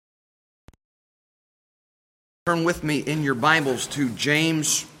Turn with me in your Bibles to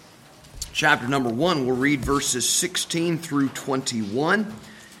James chapter number 1. We'll read verses 16 through 21,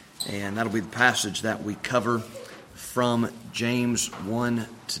 and that'll be the passage that we cover from James 1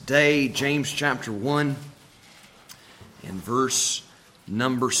 today. James chapter 1 and verse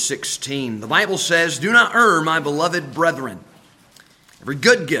number 16. The Bible says, "Do not err, my beloved brethren. Every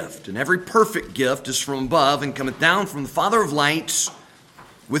good gift and every perfect gift is from above and cometh down from the Father of lights,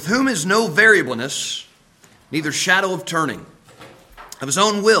 with whom is no variableness, neither shadow of turning. Of his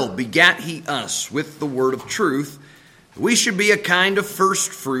own will begat he us with the word of truth, that we should be a kind of first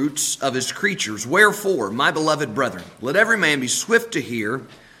fruits of his creatures. Wherefore, my beloved brethren, let every man be swift to hear,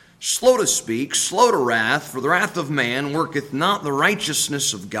 slow to speak, slow to wrath, for the wrath of man worketh not the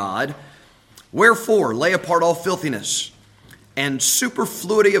righteousness of God. Wherefore, lay apart all filthiness and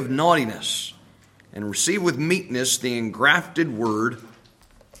superfluity of naughtiness, and receive with meekness the engrafted word,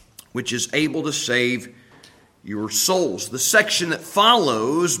 which is able to save your souls." The section that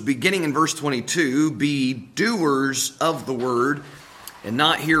follows, beginning in verse 22, "Be doers of the word and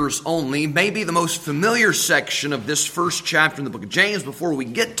not hearers only," may be the most familiar section of this first chapter in the book of James. Before we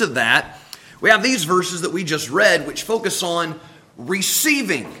get to that, we have these verses that we just read, which focus on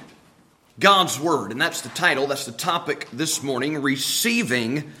receiving God's word. And that's the title, that's the topic this morning,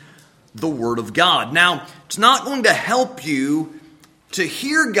 receiving the word of God. Now, it's not going to help you to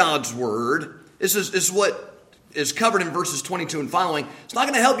hear God's word. This is what is covered in verses 22 and following. It's not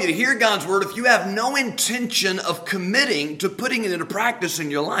going to help you to hear God's word if you have no intention of committing to putting it into practice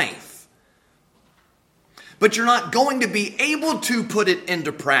in your life. But you're not going to be able to put it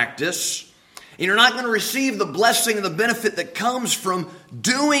into practice, and you're not going to receive the blessing and the benefit that comes from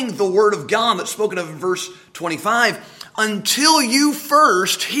doing the word of God that's spoken of in verse 25 until you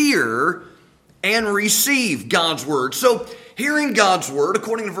first hear and receive God's word. So, hearing God's word,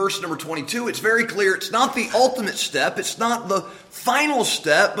 according to verse number 22, it's very clear it's not the ultimate step, it's not the final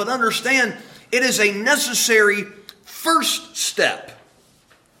step, but understand it is a necessary first step.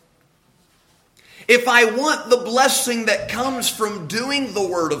 If I want the blessing that comes from doing the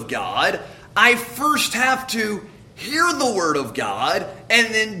word of God, I first have to hear the word of God,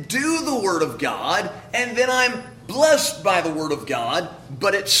 and then do the word of God, and then I'm blessed by the word of God.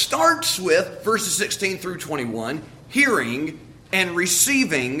 But it starts with verses 16 through 21, hearing and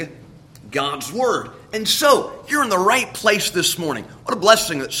receiving God's word. And so, you're in the right place this morning. What a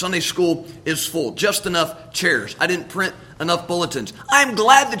blessing that Sunday school is full. Just enough chairs. I didn't print enough bulletins. I'm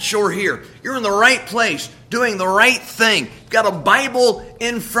glad that you're here. You're in the right place, doing the right thing. You've got a Bible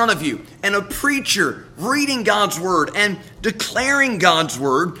in front of you, and a preacher reading God's word and declaring God's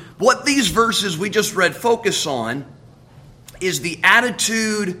word. What these verses we just read focus on is the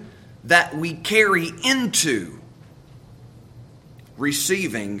attitude that we carry into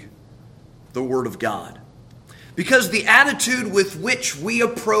receiving the word of God. Because the attitude with which we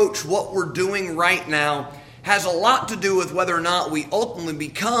approach what we're doing right now has a lot to do with whether or not we ultimately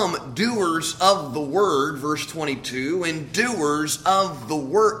become doers of the word, verse 22, and doers of the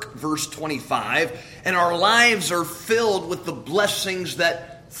work, verse 25, and our lives are filled with the blessings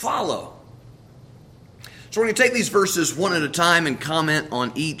that follow. So we're going to take these verses one at a time and comment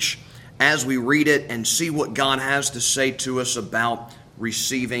on each as we read it and see what God has to say to us about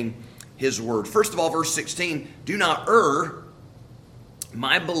receiving his word. First of all, verse 16, "Do not err,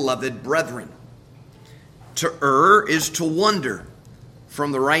 my beloved brethren." To err is to wander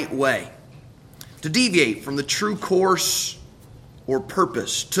from the right way, to deviate from the true course or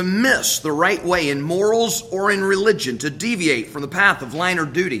purpose, to miss the right way in morals or in religion, to deviate from the path of line or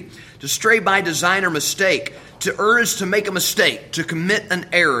duty, to stray by design or mistake. To err is to make a mistake, to commit an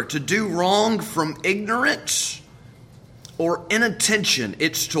error, to do wrong from ignorance or inattention.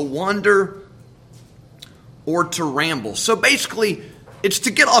 It's to wander or to ramble. So basically, it's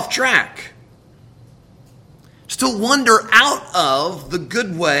to get off track. It's to wander out of the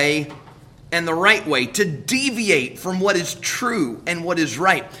good way and the right way, to deviate from what is true and what is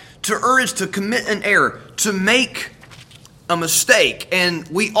right. To err is to commit an error, to make a mistake. And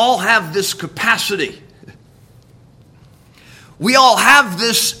we all have this capacity. We all have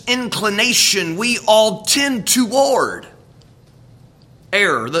this inclination. We all tend toward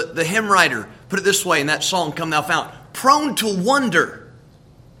error. The hymn writer put it this way in that song, "Come Thou Fount." Prone to wonder,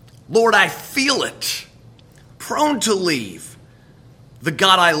 Lord, I feel it. Prone to leave the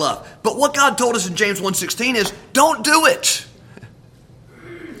God I love. But what God told us in James 1:16 is, don't do it.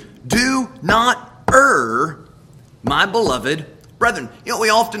 Do not err, my beloved brethren. You know what we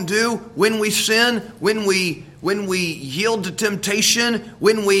often do when we sin, when we yield to temptation,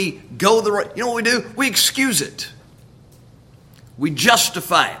 when we go the right, you know what we do? We excuse it. We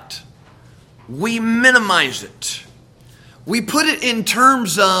justify it. we minimize it. We put it in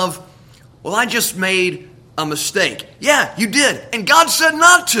terms of, well, I just made a mistake. Yeah, you did. And God said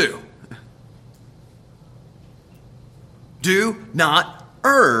not to. Do not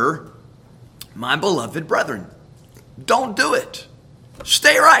err, my beloved brethren. Don't do it.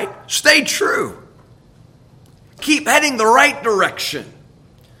 Stay right. Stay true. Keep heading the right direction.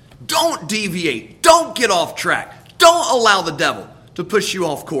 Don't deviate. Don't get off track. Don't allow the devil to push you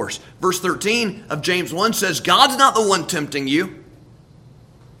off course. Verse 13 of James 1 says, God's not the one tempting you.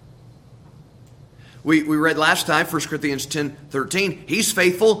 We read last time, 1 Corinthians 10:13, He's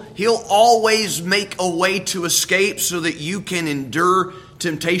faithful. He'll always make a way to escape so that you can endure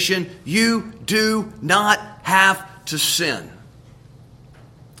temptation. You do not have to sin.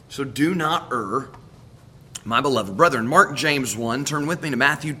 So do not err, my beloved brethren. Mark James 1, turn with me to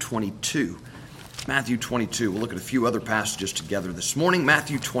Matthew 22. Matthew 22. We'll look at a few other passages together this morning.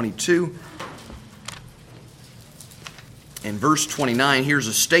 Matthew 22. In verse 29, here's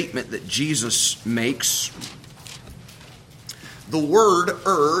a statement that Jesus makes. The word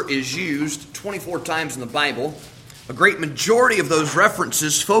err is used 24 times in the Bible. A great majority of those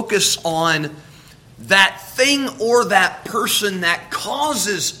references focus on that thing or that person that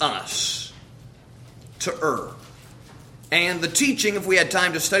causes us to err. And the teaching, if we had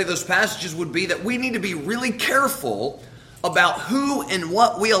time to study those passages, would be that we need to be really careful about who and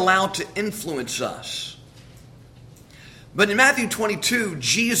what we allow to influence us. But in Matthew 22,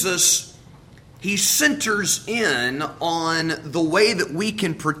 Jesus, he centers in on the way that we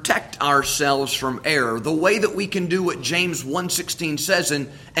can protect ourselves from error, the way that we can do what James 1:16 says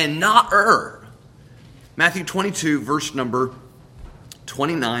and not err. Matthew 22, verse number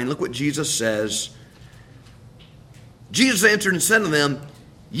 29, look what Jesus says. Jesus answered and said to them,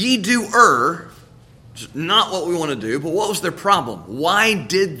 Ye do err. Not what we want to do, but what was their problem? Why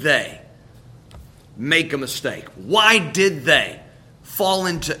did they make a mistake? Why did they fall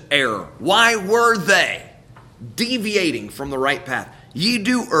into error? Why were they deviating from the right path? Ye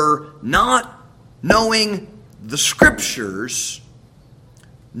do err, not knowing the Scriptures,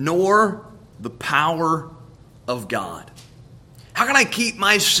 nor the power of God. How can I keep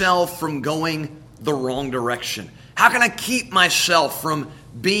myself from going the wrong direction? How can I keep myself from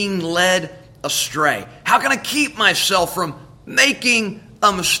being led astray? How can I keep myself from making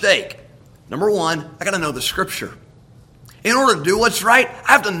a mistake? Number one, I got to know the Scripture. In order to do what's right,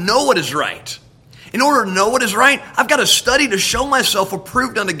 I have to know what is right. In order to know what is right, I've got to study to show myself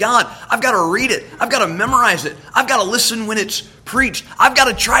approved unto God. I've got to read it. I've got to memorize it. I've got to listen when it's preached. I've got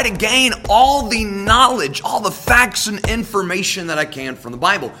to try to gain all the knowledge, all the facts and information that I can from the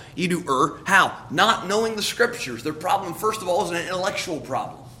Bible. You do err. How? Not knowing the Scriptures. Their problem, first of all, is an intellectual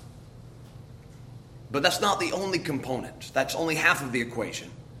problem. But that's not the only component. That's only half of the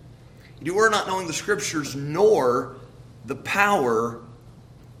equation. You are not knowing the Scriptures nor the power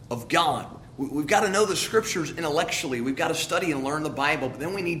of God. We've got to know the Scriptures intellectually. We've got to study and learn the Bible. But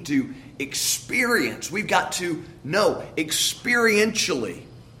then we need to experience. We've got to know experientially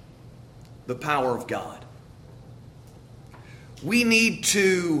the power of God. We need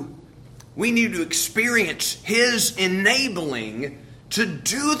to experience His enabling to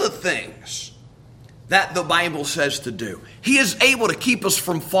do the things that the Bible says to do. He is able to keep us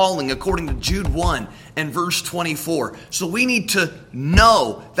from falling according to Jude 1 and verse 24. So we need to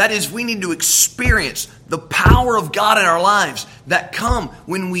know, that is, we need to experience the power of God in our lives that comes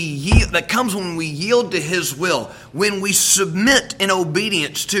when we yield to His will, when we submit in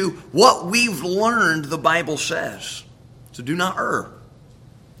obedience to what we've learned the Bible says. So do not err.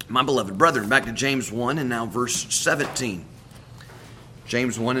 My beloved brethren, back to James 1 and now verse 17.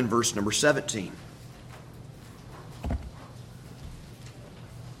 James 1 and verse number 17.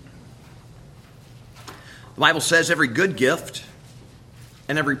 The Bible says every good gift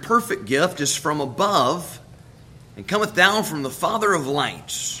and every perfect gift is from above and cometh down from the Father of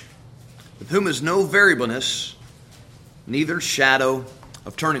lights, with whom is no variableness, neither shadow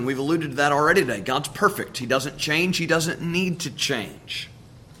of turning. We've alluded to that already today. God's perfect. He doesn't change. He doesn't need to change.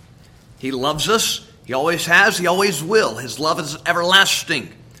 He loves us. He always has. He always will. His love is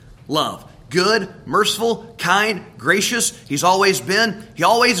everlasting love. Good, merciful, kind, gracious. He's always been. He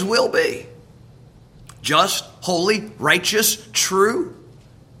always will be. Just, holy, righteous, true.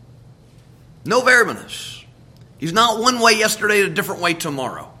 No variableness. He's not one way yesterday and a different way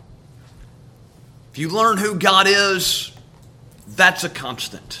tomorrow. If you learn who God is, that's a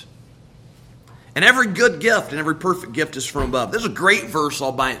constant. And every good gift and every perfect gift is from above. This is a great verse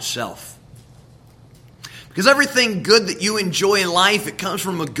all by itself. Because everything good that you enjoy in life, it comes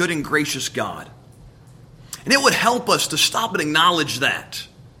from a good and gracious God. And it would help us to stop and acknowledge that.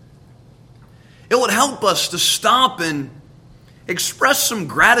 It would help us to stop and express some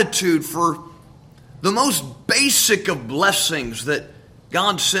gratitude for the most basic of blessings that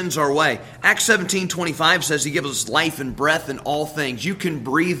God sends our way. Acts 17:25 says He gives us life and breath in all things. You can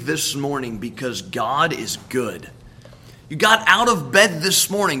breathe this morning because God is good. You got out of bed this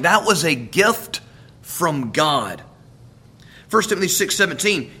morning. That was a gift from God. 1 Timothy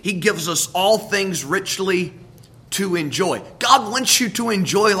 6:17, He gives us all things richly to enjoy. God wants you to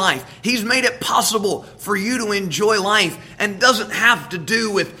enjoy life. He's made it possible for you to enjoy life, and doesn't have to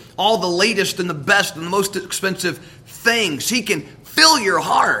do with all the latest and the best and the most expensive things. He can fill your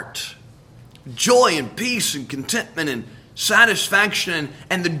heart. Joy and peace and contentment and satisfaction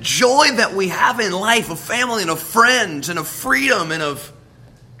and the joy that we have in life, of family and of friends and of freedom and of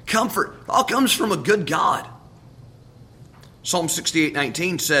comfort, all comes from a good God. Psalm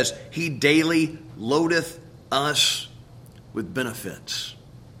 68:19 says, He daily loadeth us with benefits.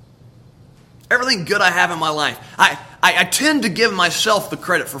 Everything good I have in my life, I tend to give myself the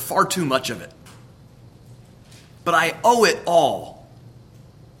credit for far too much of it. But I owe it all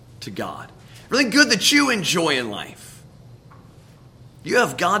to God. Everything good that you enjoy in life, you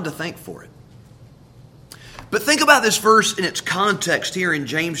have God to thank for it. But think about this verse in its context here in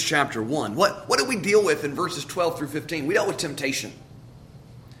James chapter 1. What did we deal with in verses 12 through 15? We dealt with temptation.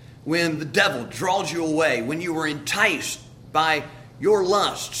 When the devil draws you away, when you were enticed by your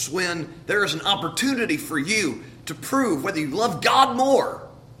lusts, when there is an opportunity for you to prove whether you love God more,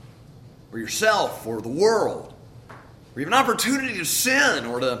 or yourself, or the world, or you have an opportunity to sin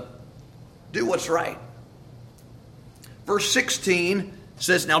or to do what's right. Verse 16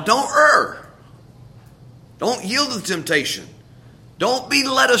 says, now don't err. Don't yield to the temptation. Don't be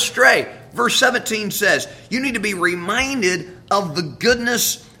led astray. Verse 17 says, you need to be reminded of the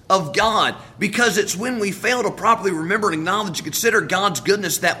goodness of God, because it's when we fail to properly remember and acknowledge and consider God's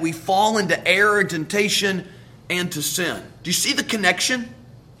goodness that we fall into error and temptation and to sin. Do you see the connection?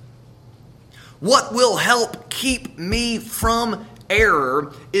 What will help keep me from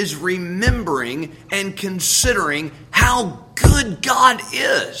error is remembering and considering how good God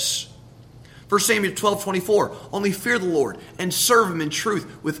is. 1 Samuel 12:24, only fear the Lord and serve Him in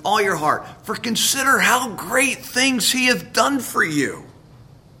truth with all your heart. For consider how great things He hath done for you.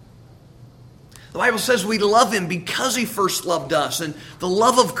 The Bible says we love Him because He first loved us. And the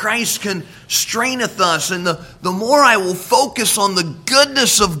love of Christ constraineth us. And the more I will focus on the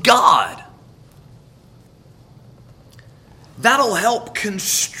goodness of God, that'll help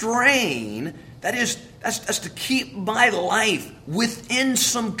constrain, that's to keep my life within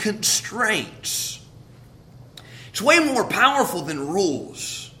some constraints. It's way more powerful than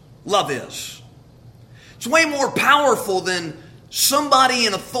rules. Love is. It's way more powerful than somebody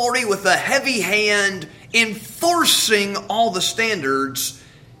in authority with a heavy hand enforcing all the standards.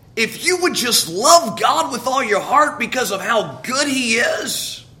 If you would just love God with all your heart because of how good He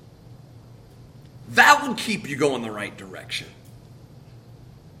is, that would keep you going the right direction.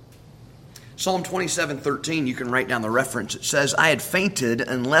 Psalm 27:13, you can write down the reference. It says, I had fainted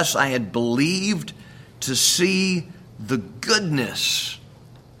unless I had believed to see the goodness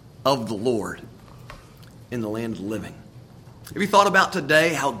of the Lord in the land of the living. Have you thought about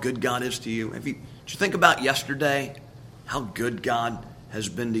today how good God is to you? Did you think about yesterday, how good God has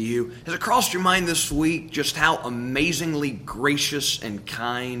been to you? Has it crossed your mind this week just how amazingly gracious and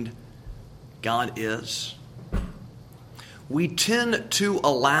kind God is? We tend to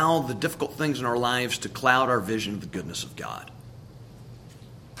allow the difficult things in our lives to cloud our vision of the goodness of God.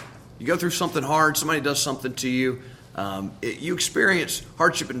 You go through something hard, somebody does something to you, you experience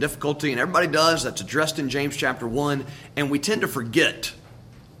hardship and difficulty, and everybody does. That's addressed in James chapter 1, and we tend to forget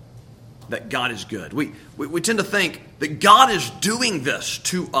that God is good. We tend to think that God is doing this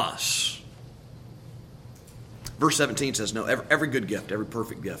to us. Verse 17 says, no, every good gift, every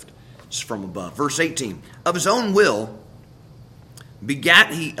perfect gift is from above. Verse 18, of His own will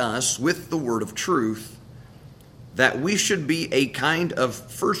begat He us with the word of truth, that we should be a kind of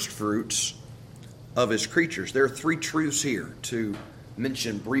first fruits of His creatures. There are three truths here to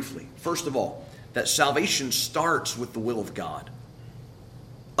mention briefly. First of all, that salvation starts with the will of God.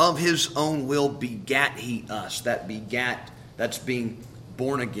 Of His own will begat He us. That begat, that's being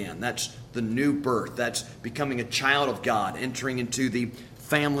born again. That's the new birth. That's becoming a child of God, entering into the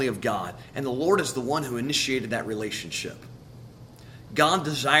family of God. And the Lord is the one who initiated that relationship. God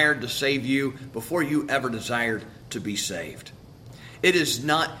desired to save you before you ever desired to be saved. He is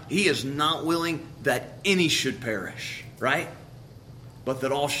not willing that any should perish, right? But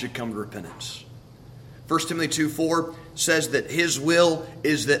that all should come to repentance. 1 Timothy 2:4 says that His will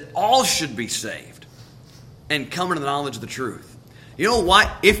is that all should be saved and come into the knowledge of the truth. You know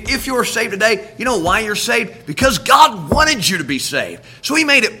why? If you're saved today, you know why you're saved? Because God wanted you to be saved. So He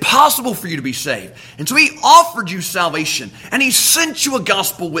made it possible for you to be saved. And so He offered you salvation. And He sent you a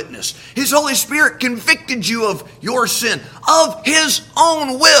gospel witness. His Holy Spirit convicted you of your sin. Of His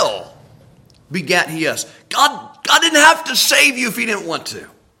own will begat He us. God didn't have to save you if He didn't want to.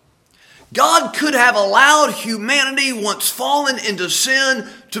 God could have allowed humanity, once fallen into sin,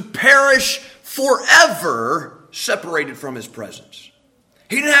 to perish forever, separated from His presence.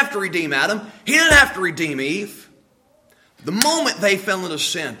 He didn't have to redeem Adam. He didn't have to redeem Eve. The moment they fell into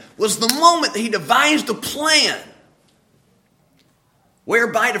sin was the moment that He devised a plan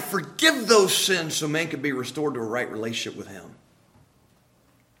whereby to forgive those sins so man could be restored to a right relationship with Him.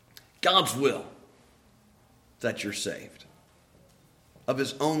 God's will that you're saved. Of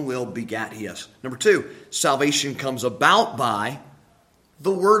His own will begat He us. Number 2, salvation comes about by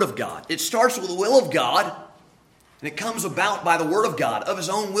the Word of God. It starts with the will of God, and it comes about by the Word of God. Of His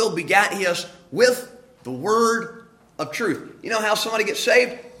own will begat He us with the Word of truth. You know how somebody gets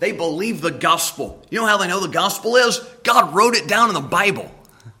saved? They believe the gospel. You know how they know the gospel is? God wrote it down in the Bible.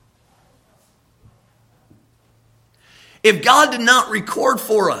 If God did not record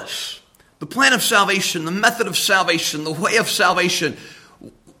for us the plan of salvation, the method of salvation, the way of salvation,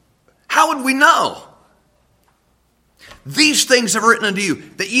 how would we know? These things have I written unto you,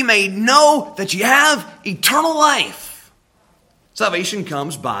 that ye may know that ye have eternal life. Salvation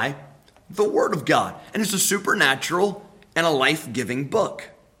comes by the Word of God. And it's a supernatural and a life-giving book.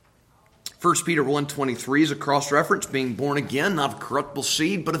 1 Peter 1:23 is a cross-reference, being born again, not of corruptible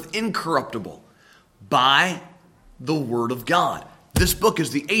seed, but of incorruptible, by the Word of God. This book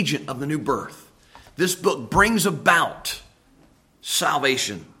is the agent of the new birth. This book brings about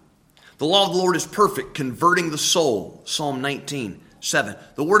salvation. The law of the Lord is perfect, converting the soul. Psalm 19:7.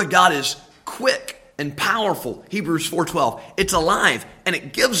 The Word of God is quick and powerful. Hebrews 4:12. It's alive and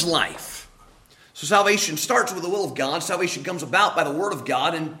it gives life. So salvation starts with the will of God. Salvation comes about by the Word of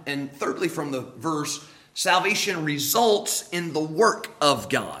God. And thirdly, from the verse, salvation results in the work of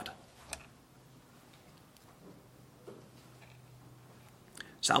God.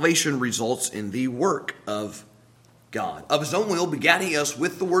 Salvation results in the work of God. Of His own will begat He us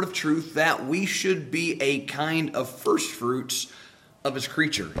with the word of truth, that we should be a kind of first fruits of His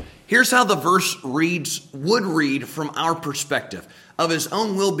creature. Here's how the verse would read from our perspective. Of His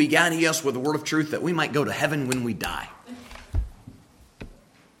own will begat He us with the word of truth, that we might go to heaven when we die.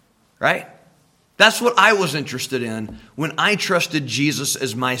 Right? That's what I was interested in when I trusted Jesus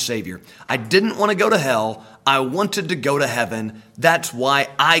as my Savior. I didn't want to go to hell. I wanted to go to heaven. That's why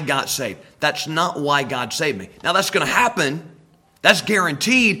I got saved. That's not why God saved me. Now that's going to happen. That's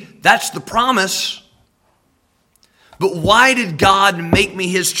guaranteed. That's the promise. But why did God make me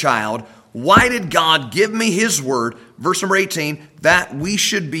His child? Why did God give me His word? Verse number 18, that we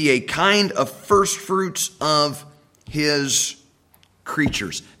should be a kind of first fruits of His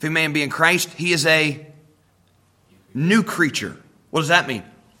creatures. If a man be in Christ, he is a new creature. What does that mean?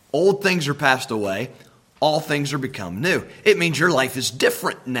 Old things are passed away. All things are become new. It means your life is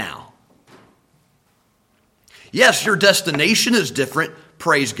different now. Yes, your destination is different.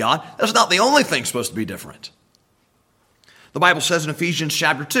 Praise God. That's not the only thing supposed to be different. The Bible says in Ephesians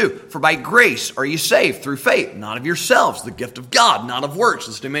chapter 2, for by grace are ye saved through faith, not of yourselves, the gift of God, not of works,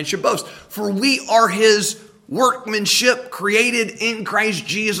 lest any man should boast. For we are His workmanship, created in Christ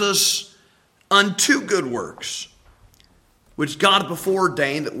Jesus unto good works, which God before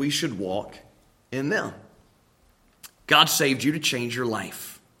ordained that we should walk in them. God saved you to change your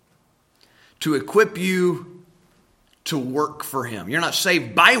life, to equip you to work for Him. You're not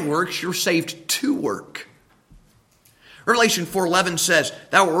saved by works, you're saved to work. Revelation 4:11 says,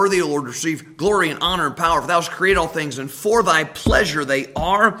 thou art worthy, O Lord, to receive glory and honor and power, for thou hast created all things, and for thy pleasure they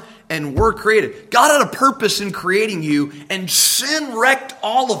are and were created. God had a purpose in creating you, and sin wrecked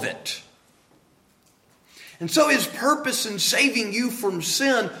all of it. And so His purpose in saving you from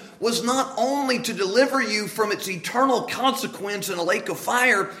sin was not only to deliver you from its eternal consequence in a lake of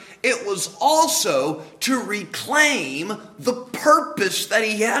fire, it was also to reclaim the purpose that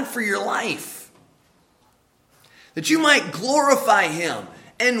He had for your life. That you might glorify Him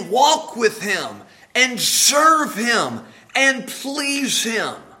and walk with Him and serve Him and please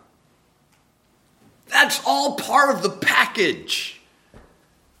Him. That's all part of the package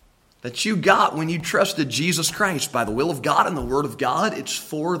that you got when you trusted Jesus Christ by the will of God and the Word of God. It's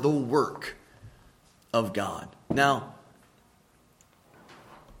for the work of God. Now,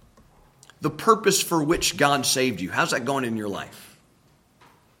 the purpose for which God saved you, how's that going in your life?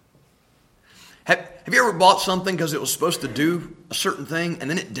 Have you ever bought something because it was supposed to do a certain thing and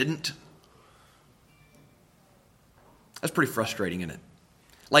then it didn't? That's pretty frustrating, isn't it?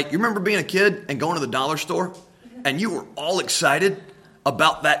 Like, you remember being a kid and going to the dollar store and you were all excited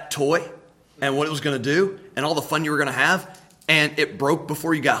about that toy and what it was going to do and all the fun you were going to have, and it broke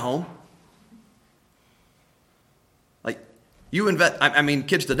before you got home? Like, you invest, I mean,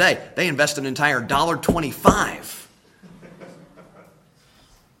 kids today, they invest an entire $1.25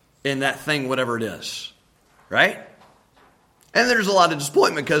 in that thing, whatever it is, right? And there's a lot of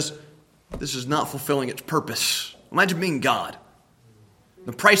disappointment because this is not fulfilling its purpose. Imagine being God.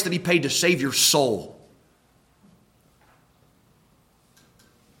 The price that he paid to save your soul.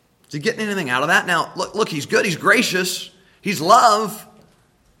 Is he getting anything out of that? Now, look, he's good, he's gracious, he's love.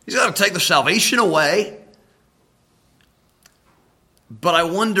 He's got to take the salvation away. But I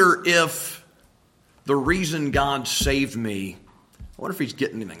wonder if the reason God saved me, I wonder if he's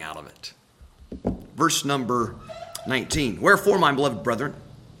getting anything out of it. Verse number 19. Wherefore, my beloved brethren,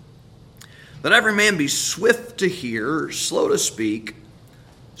 that every man be swift to hear, slow to speak,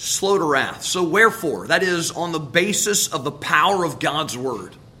 slow to wrath. So wherefore, that is on the basis of the power of God's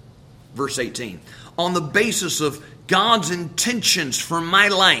word. Verse 18. On the basis of God's intentions for my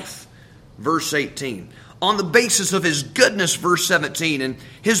life. Verse 18. On the basis of his goodness, verse 17, and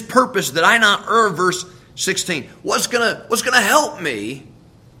his purpose that I not err, verse 16. What's gonna help me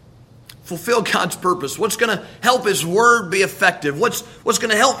fulfill God's purpose? What's going to help his word be effective? What's going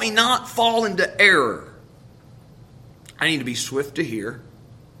to help me not fall into error? I need to be swift to hear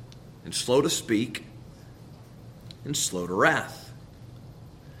and slow to speak and slow to wrath.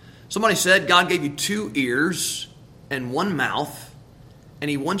 Somebody said God gave you 2 ears and 1 mouth, and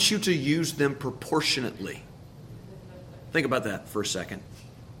he wants you to use them proportionately. Think about that for a second.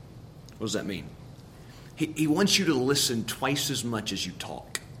 What does that mean? He wants you to listen twice as much as you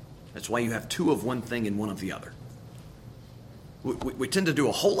talk. That's why you have 2 of one thing and 1 of the other. We tend to do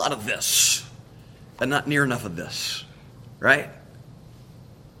a whole lot of this and not near enough of this, right?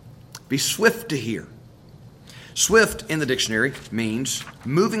 Be swift to hear. Swift in the dictionary means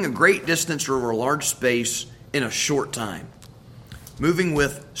moving a great distance or over a large space in a short time. Moving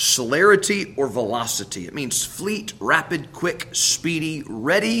with celerity or velocity. It means fleet, rapid, quick, speedy,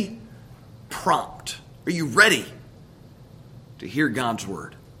 ready, prompt. Are you ready to hear God's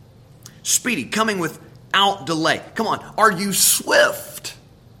word? Speedy, coming without delay. Come on, are you swift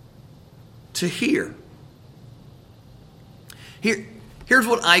to hear? Here's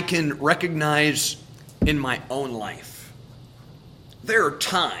what I can recognize in my own life. There are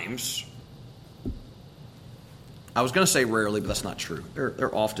times, I was going to say rarely, but that's not true. There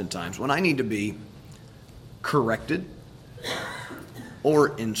are often times when I need to be corrected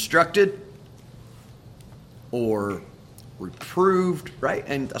or instructed or reproved, right?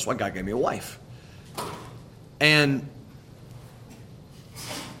 And that's why God gave me a wife. And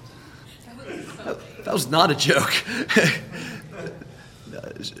that was not a joke.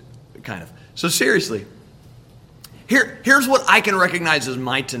 Kind of. So seriously, here's what I can recognize as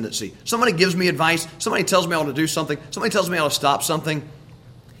my tendency. Somebody gives me advice. Somebody tells me I ought to do something. Somebody tells me I ought to stop something.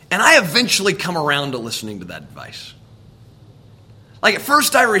 And I eventually come around to listening to that advice. Like at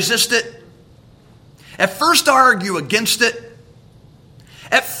first I resist it. At first I argue against it.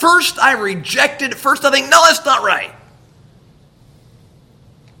 At first I reject it. At first I think, no, that's not right.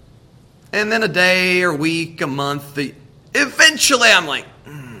 And then a day or week, a month, eventually I'm like,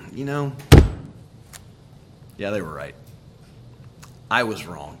 yeah, they were right. I was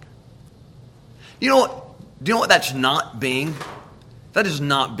wrong. Do you know what that's not being? That is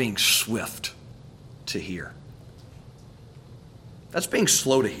not being swift to hear. That's being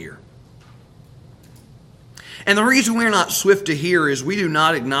slow to hear. And the reason we're not swift to hear is we do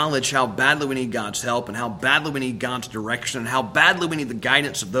not acknowledge how badly we need God's help and how badly we need God's direction and how badly we need the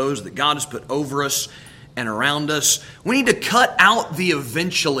guidance of those that God has put over us and around us. We need to cut out the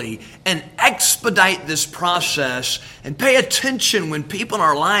eventually and expedite this process and pay attention when people in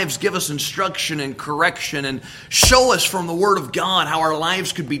our lives give us instruction and correction and show us from the Word of God how our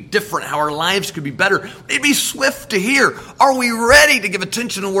lives could be different, how our lives could be better. We need to be swift to hear. Are we ready to give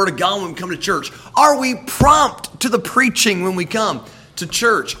attention to the Word of God when we come to church? Are we prompt to the preaching when we come to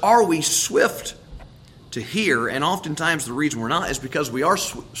church? Are we swift to hear? And oftentimes the reason we're not is because we are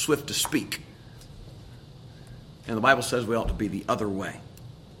swift to speak. And the Bible says we ought to be the other way.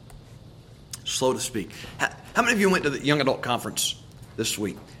 Slow to speak. How many of you went to the young adult conference this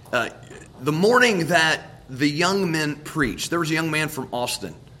week? The morning that the young men preached, there was a young man from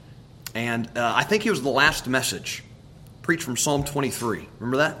Austin. And I think he was the last message. Preached from Psalm 23.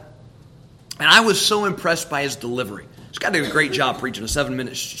 Remember that? And I was so impressed by his delivery. This guy did a great job preaching a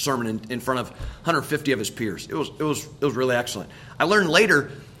 7-minute sermon in front of 150 of his peers. It was really excellent. I learned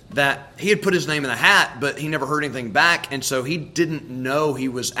later that he had put his name in the hat, but he never heard anything back, and so he didn't know he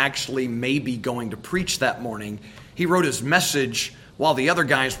was actually maybe going to preach that morning. He wrote his message while the other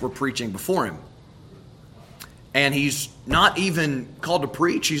guys were preaching before him. And he's not even called to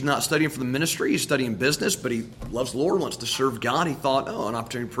preach. He's not studying for the ministry. He's studying business, but he loves the Lord, wants to serve God. He thought, an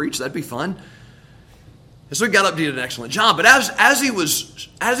opportunity to preach, that'd be fun. And so he got up and did an excellent job. But as he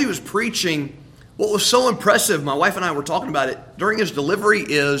was preaching, what was so impressive, my wife and I were talking about it during his delivery,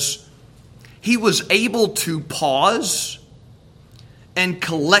 is he was able to pause and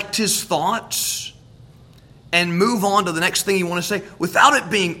collect his thoughts and move on to the next thing you want to say without it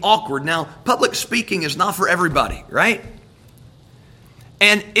being awkward. Now, public speaking is not for everybody, right?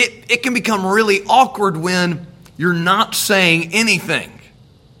 And it can become really awkward when you're not saying anything.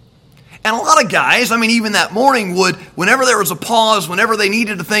 And a lot of guys, even that morning whenever there was a pause, whenever they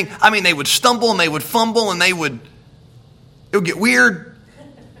needed to think, they would stumble and they would fumble and it would get weird.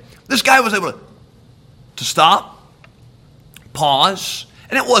 This guy was able to stop, pause,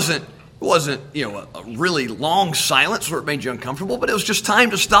 and it wasn't a really long silence where it made you uncomfortable, but it was just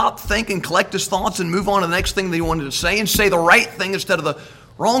time to stop, think, and collect his thoughts and move on to the next thing that he wanted to say and say the right thing instead of the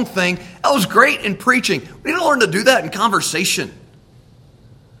wrong thing. That was great in preaching. We need to learn to do that in conversation.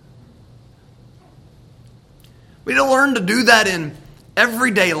 We need to learn to do that in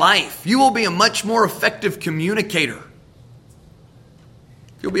everyday life. You will be a much more effective communicator.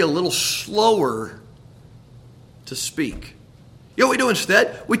 You'll be a little slower to speak. You know what we do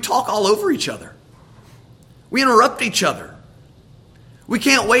instead? We talk all over each other. We interrupt each other. We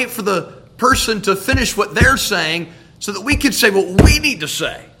can't wait for the person to finish what they're saying so that we can say what we need to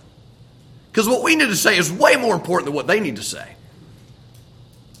say. Because what we need to say is way more important than what they need to say.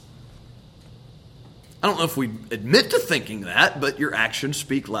 I don't know if we admit to thinking that, but your actions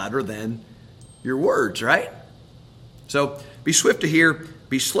speak louder than your words, right? So be swift to hear,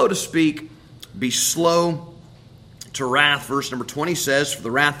 be slow to speak, be slow to wrath. Verse number 20 says, "For the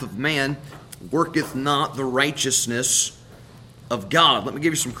wrath of man worketh not the righteousness of God." Let me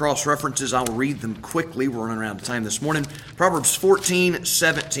give you some cross references. I will read them quickly. We're running out of time this morning. Proverbs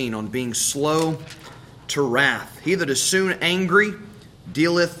 14:17 on being slow to wrath. "He that is soon angry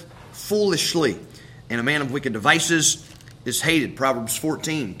dealeth foolishly, and a man of wicked devices is hated." Proverbs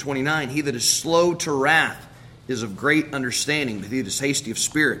 14:29. "He that is slow to wrath is of great understanding, but he that is hasty of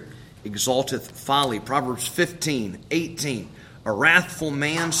spirit exalteth folly." Proverbs 15:18. "A wrathful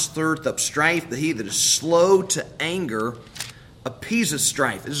man stirreth up strife, but he that is slow to anger appeaseth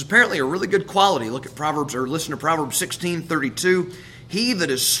strife." This is apparently a really good quality. Listen to Proverbs 16:32. "He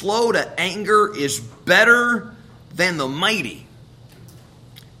that is slow to anger is better than the mighty,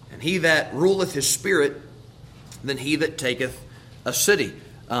 and he that ruleth his spirit than he that taketh a city."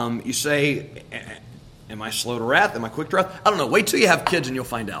 You say, am I slow to wrath? Am I quick to wrath? I don't know. Wait till you have kids and you'll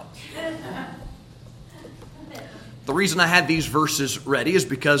find out. The reason I had these verses ready is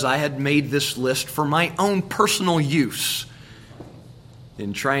because I had made this list for my own personal use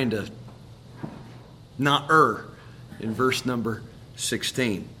in trying to not err in verse number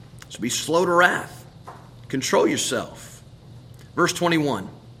 16. So be slow to wrath. Control yourself. Verse 21.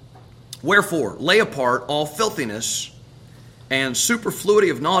 "Wherefore, lay apart all filthiness and superfluity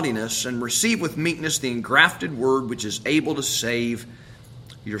of naughtiness, and receive with meekness the engrafted word which is able to save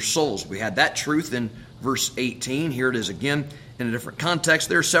your souls." We had that truth in verse 18. Here it is again in a different context.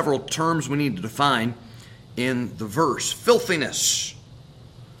 There are several terms we need to define in the verse. Filthiness.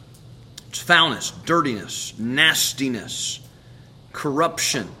 It's foulness, dirtiness, nastiness,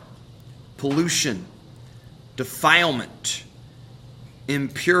 corruption, pollution, defilement,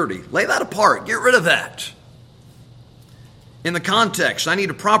 impurity. Lay that apart. Get rid of that. In the context, I need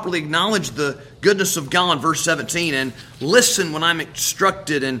to properly acknowledge the goodness of God, verse 17, and listen when I'm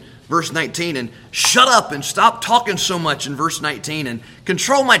instructed in verse 19, and shut up and stop talking so much in verse 19, and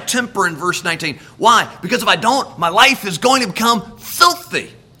control my temper in verse 19. Why? Because if I don't, my life is going to become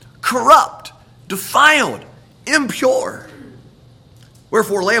filthy, corrupt, defiled, impure.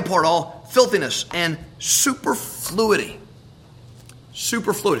 "Wherefore, lay apart all filthiness and superfluity."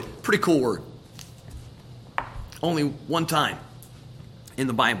 Superfluity. Pretty cool word. Only one time in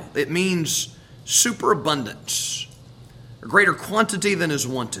the Bible. It means superabundance, a greater quantity than is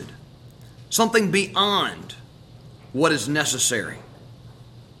wanted, something beyond what is necessary.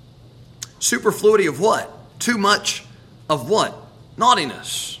 Superfluity of what? Too much of what?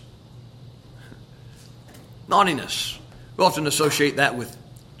 Naughtiness. Naughtiness. We often associate that with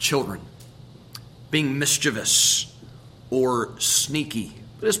children, being mischievous or sneaky,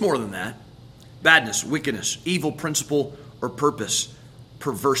 but it's more than that. Badness, wickedness, evil principle or purpose,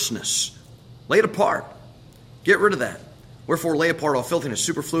 perverseness. Lay it apart. Get rid of that. Wherefore lay apart all filthiness,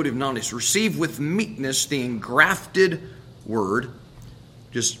 superfluity of knowledge. Receive with meekness the engrafted word,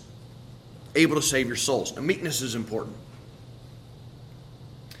 just able to save your souls. Now, meekness is important.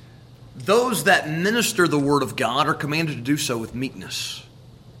 Those that minister the word of God are commanded to do so with meekness.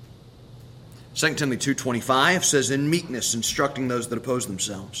 2 Timothy 2:25 says, in meekness, instructing those that oppose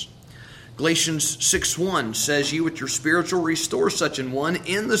themselves. Galatians 6:1 says, you with your spiritual restore such an one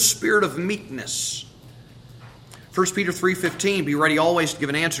in the spirit of meekness. 1 Peter 3:15, be ready always to give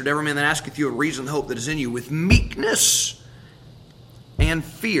an answer to every man that asketh you a reason of hope that is in you, with meekness and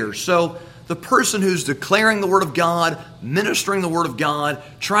fear. So the person who's declaring the word of God, ministering the word of God,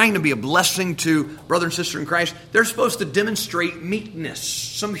 trying to be a blessing to brother and sister in Christ, they're supposed to demonstrate meekness,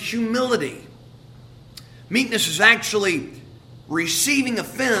 some humility. Meekness is actually receiving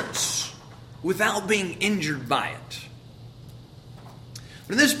offense without being injured by it.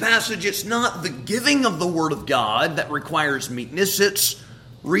 But in this passage, it's not the giving of the word of God that requires meekness, it's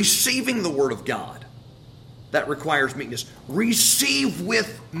receiving the word of God that requires meekness. Receive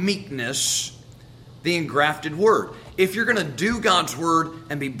with meekness the engrafted word. If you're going to do God's word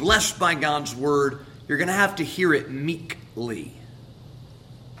and be blessed by God's word, you're going to have to hear it meekly.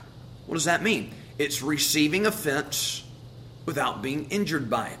 What does that mean? It's receiving offense without being injured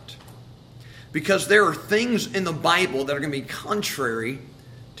by it. Because there are things in the Bible that are going to be contrary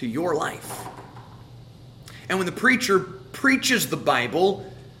to your life. And when the preacher preaches the Bible,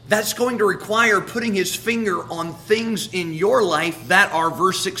 that's going to require putting his finger on things in your life that are,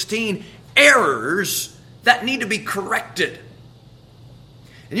 verse 16, errors that need to be corrected.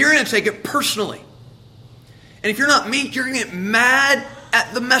 And you're going to take it personally. And if you're not meek, you're going to get mad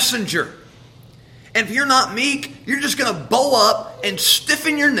at the messenger. And if you're not meek, you're just going to bow up and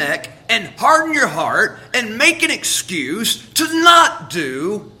stiffen your neck and harden your heart and make an excuse to not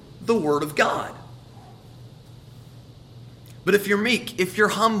do the word of God. But if you're meek, if you're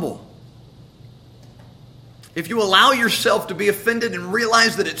humble, if you allow yourself to be offended and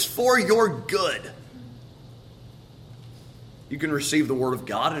realize that it's for your good, you can receive the word of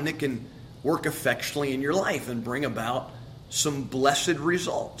God and it can work effectually in your life and bring about some blessed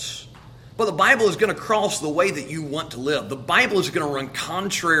results. But the Bible is going to cross the way that you want to live. The Bible is going to run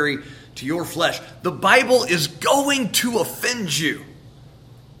contrary to your flesh. The Bible is going to offend you.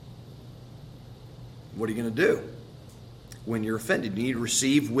 What are you going to do when you're offended? You need to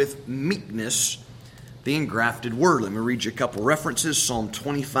receive with meekness the engrafted word. Let me read you a couple references. Psalm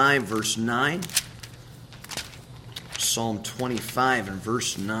 25, verse 9. Psalm 25 and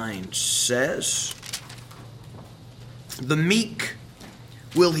verse 9 says, the meek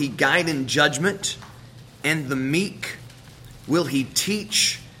will he guide in judgment, and the meek will he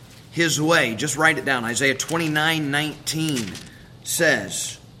teach his way. Just write it down. Isaiah 29:19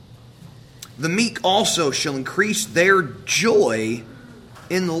 says, the meek also shall increase their joy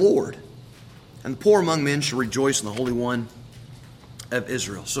in the Lord, and the poor among men shall rejoice in the Holy One of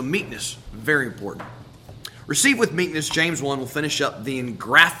Israel. So meekness, very important. Receive with meekness, James 1 will finish up the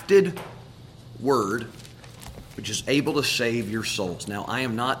engrafted word, which is able to save your souls. Now, I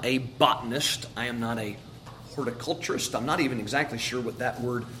am not a botanist. I am not a horticulturist. I'm not even exactly sure what that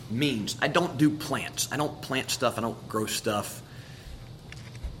word means. I don't do plants. I don't plant stuff. I don't grow stuff.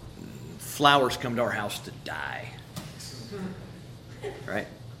 Flowers come to our house to die. Right?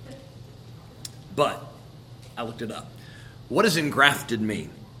 But I looked it up. What does engrafted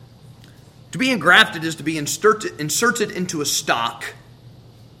mean? To be engrafted is to be inserted into a stock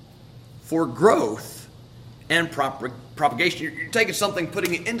for growth and propagation. You're taking something,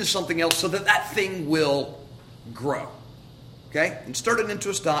 putting it into something else so that that thing will grow. Okay? Inserted into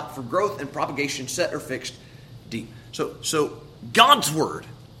a stock for growth and propagation, set or fixed deep. So God's word.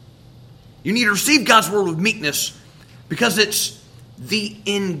 You need to receive God's word with meekness because it's the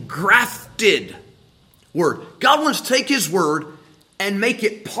engrafted word. God wants to take his word and make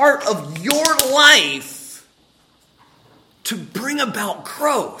it part of your life to bring about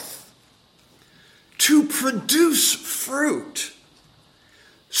growth, to produce fruit,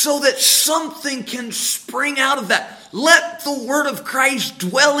 so that something can spring out of that. Let the word of Christ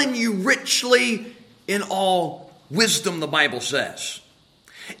dwell in you richly in all wisdom, the Bible says.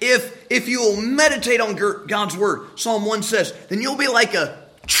 If you will meditate on God's word, Psalm 1 says, then you'll be like a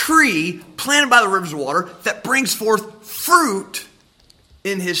tree planted by the rivers of water that brings forth fruit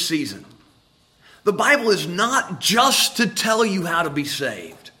in his season. The Bible is not just to tell you how to be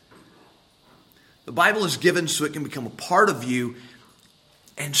saved. The Bible is given so it can become a part of you,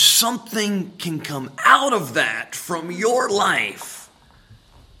 and something can come out of that from your life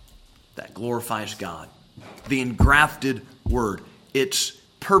that glorifies God. The engrafted word. Its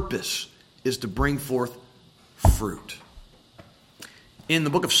purpose is to bring forth fruit. In the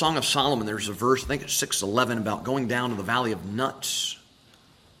book of Song of Solomon, there's a verse, I think it's 6:11, about going down to the valley of nuts.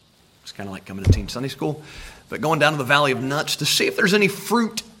 It's kind of like coming to teen Sunday school, but going down to the valley of nuts to see if there's any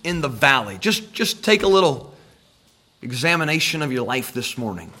fruit in the valley. Just take a little examination of your life this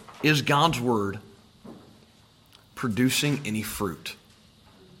morning. Is God's word producing any fruit?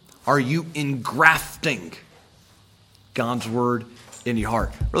 Are you engrafting God's word in your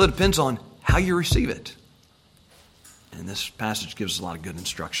heart? It really depends on how you receive it. And this passage gives us a lot of good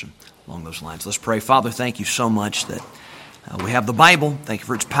instruction along those lines. Let's pray. Father, thank you so much that we have the Bible. Thank you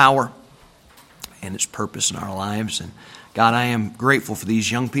for its power and its purpose in our lives. And God, I am grateful for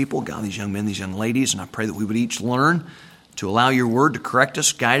these young people, God, these young men, these young ladies, and I pray that we would each learn to allow your word to correct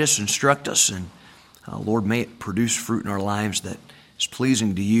us, guide us, instruct us, and Lord, may it produce fruit in our lives that is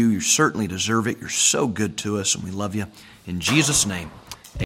pleasing to you. You certainly deserve it. You're so good to us, and we love you. In Jesus' name,